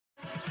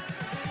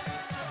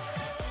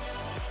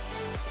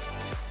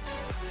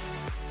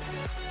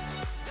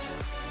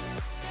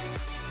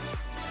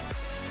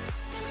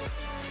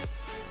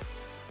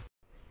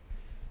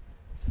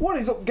What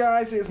is up,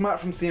 guys? It's Matt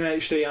from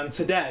CMHD, and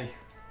today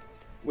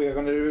we are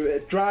going to do a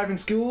driving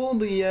school,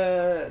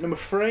 the number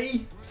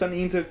 3,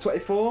 17 to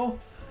 24.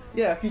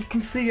 Yeah, if you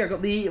can see, I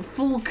got the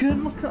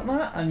Vulcan, look at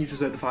that, and you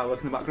just heard the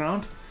firework in the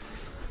background.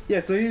 Yeah,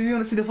 so if you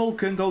want to see the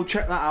Vulcan, go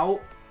check that out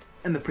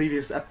in the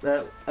previous,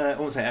 I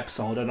won't say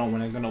episode, I don't know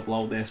when I'm going to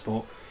upload this,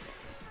 but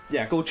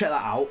yeah, go check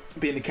that out,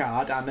 be in the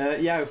card,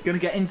 and yeah, we're going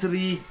to get into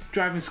the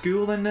driving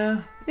school,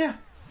 and yeah.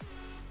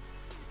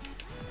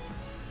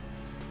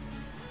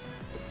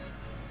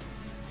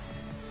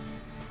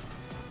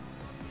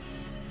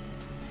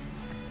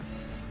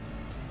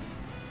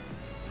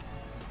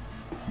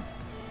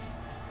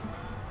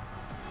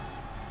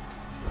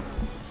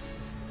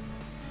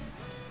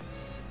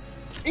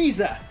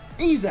 Easy,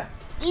 easy,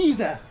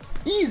 easy,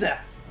 easy.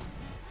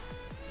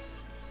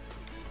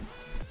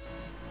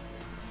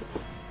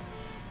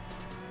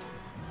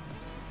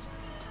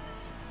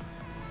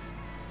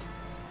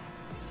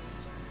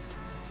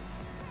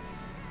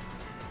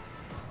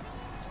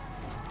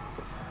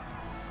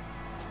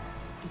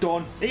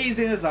 Done.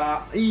 Easy as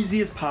that,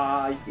 easy as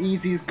pie,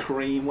 easy as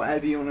cream,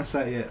 whatever you want to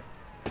say it.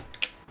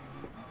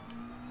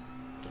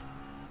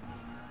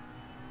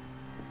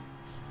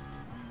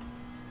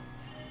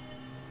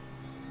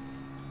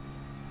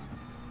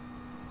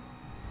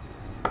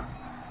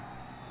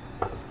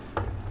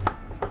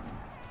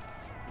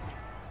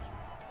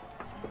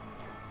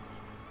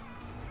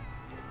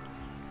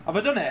 Have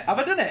I done it? Have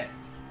I done it?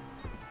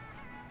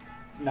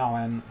 No,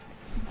 I haven't.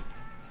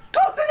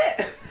 Oh, I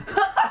did it!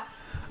 I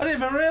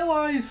didn't even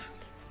realise.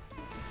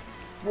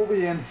 What are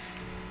we in?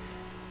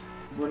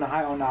 We're in a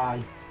high on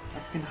die. A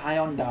fucking high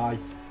on die.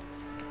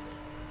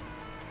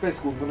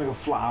 Basically, we're gonna go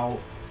flat out.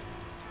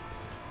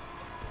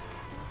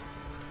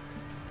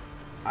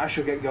 I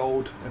should get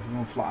gold if we're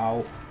going flat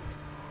out.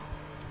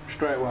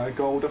 Straight away,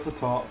 gold off the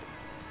top.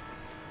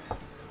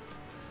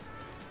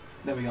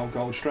 There we go,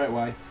 gold straight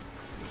away.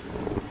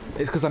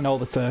 It's because I know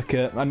the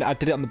circuit, and I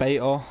did it on the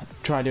beta.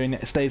 Tried doing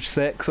it at stage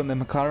 6 on the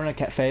McLaren. I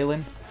kept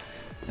failing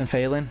and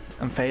failing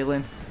and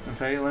failing and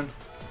failing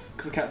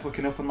because I kept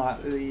fucking up on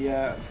like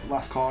the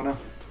last corner.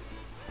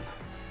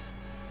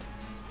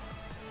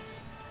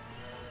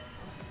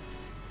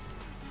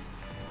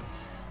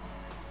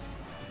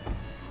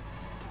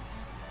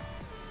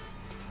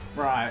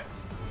 Right,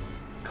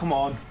 come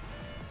on,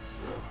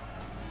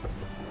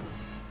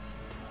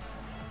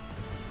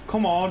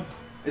 come on.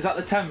 Is that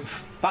the 10th?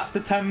 That's the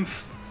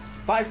 10th.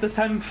 That is the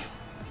 10th.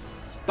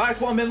 That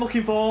is what I've been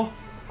looking for.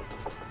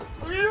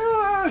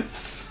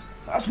 Yes!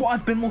 That's what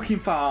I've been looking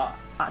for.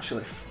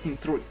 Actually,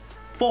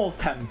 4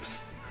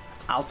 tenths.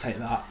 I'll take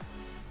that.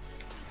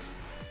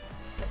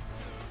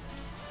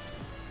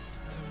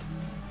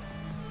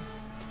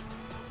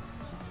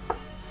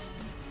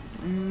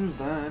 Who's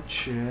that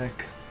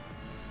chick?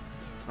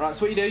 Right,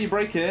 so what you do, you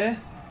brake here.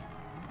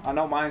 I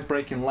know mine's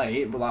braking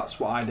late, but that's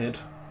what I did.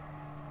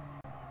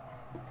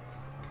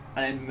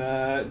 And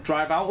then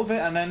drive out of it,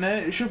 and then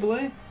it should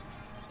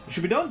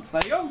be done.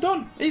 There you go,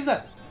 done, easy.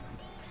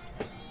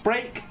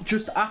 Brake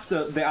just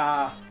after they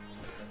are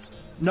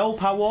no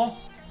power,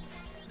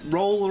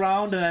 roll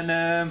around, and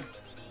then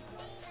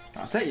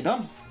that's it, you're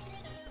done.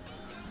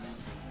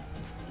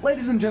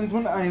 Ladies and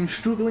gentlemen, I am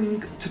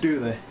struggling to do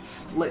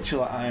this.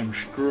 Literally, I am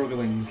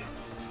struggling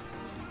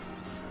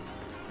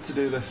to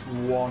do this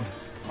one.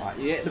 Right,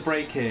 you hit the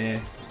brake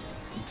here,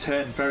 you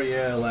turn very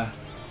early,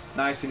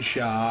 nice and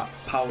sharp,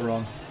 power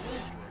on.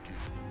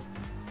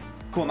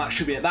 Come on, that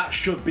should be it. That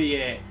should be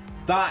it.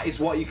 That is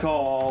what you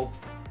call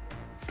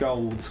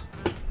gold.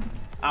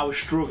 I was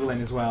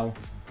struggling as well.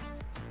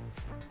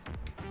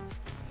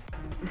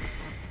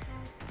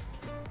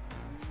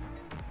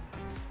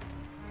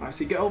 Right,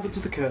 so you get over to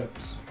the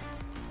curbs.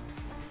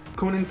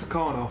 Coming into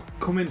corner,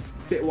 come in a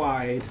bit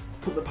wide,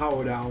 put the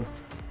power down,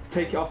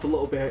 take it off a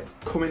little bit,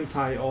 come in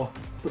tighter,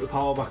 put the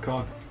power back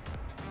on.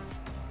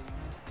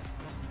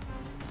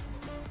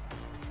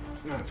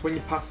 Right, so when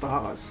you pass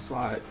that, that's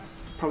like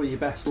probably your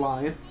best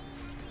line.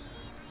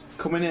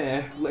 Come in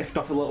here, lift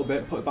off a little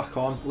bit, put it back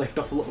on, lift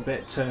off a little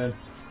bit, turn.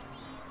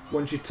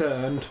 Once you've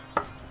turned,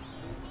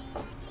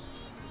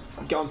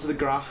 get onto the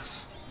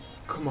grass,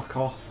 come back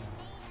off,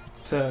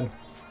 turn.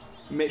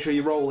 Make sure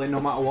you're rolling no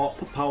matter what,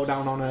 put power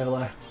down on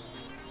early.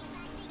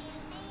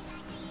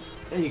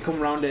 Then you come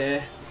round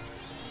here,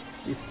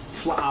 you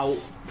flat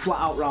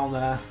out round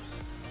there.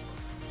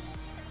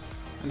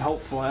 And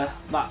hopefully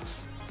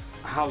that's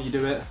how you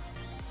do it,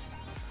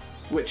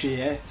 which it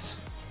is.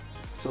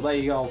 So there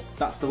you go,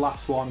 that's the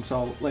last one.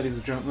 So ladies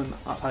and gentlemen,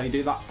 that's how you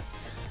do that.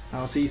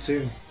 I'll see you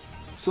soon.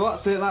 So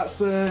that's it,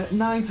 that's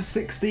 9 to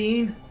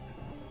 16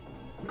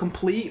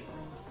 complete.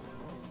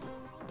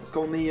 Let's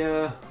go on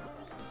the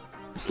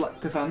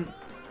select event.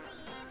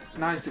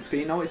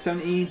 9-16, no, it's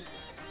 17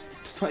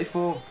 to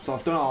 24. So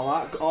I've done all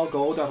that, all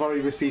gold. I've already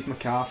received my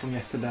car from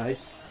yesterday.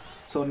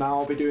 So now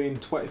I'll be doing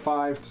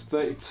 25 to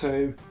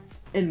 32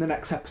 in the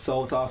next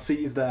episode, so I'll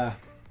see you there.